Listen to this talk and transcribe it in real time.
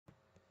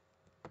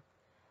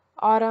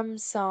Autumn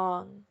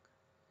Song.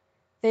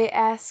 They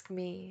ask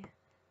me,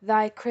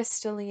 thy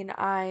crystalline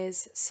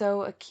eyes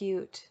so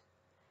acute,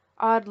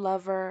 odd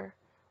lover,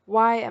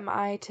 why am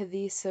I to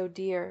thee so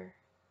dear?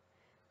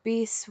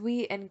 Be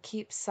sweet and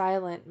keep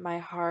silent, my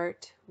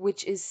heart,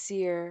 which is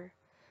sear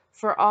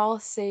For all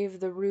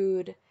save the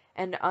rude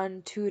and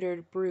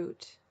untutored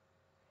brute.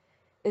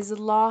 Is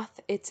loth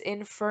its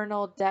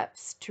infernal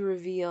depths to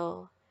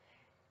reveal,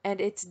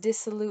 And its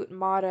dissolute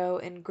motto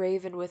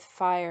engraven with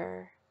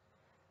fire.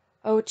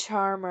 O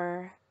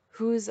charmer,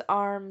 whose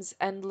arms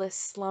endless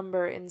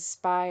slumber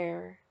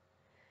inspire!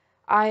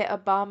 I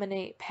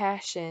abominate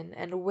passion,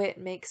 and wit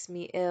makes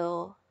me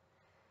ill.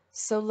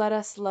 So let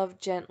us love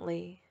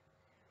gently.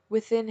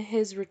 Within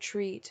his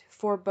retreat,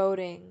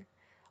 foreboding,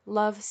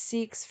 Love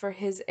seeks for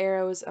his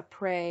arrows a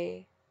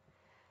prey.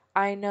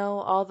 I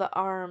know all the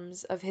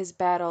arms of his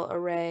battle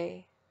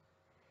array.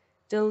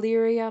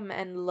 Delirium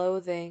and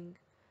loathing,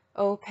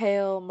 O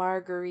pale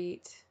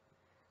Marguerite!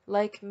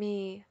 Like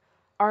me,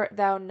 art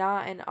thou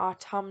not an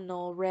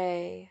autumnal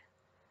ray?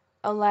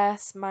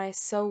 Alas, my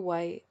so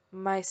white,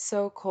 my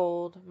so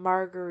cold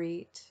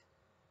Marguerite!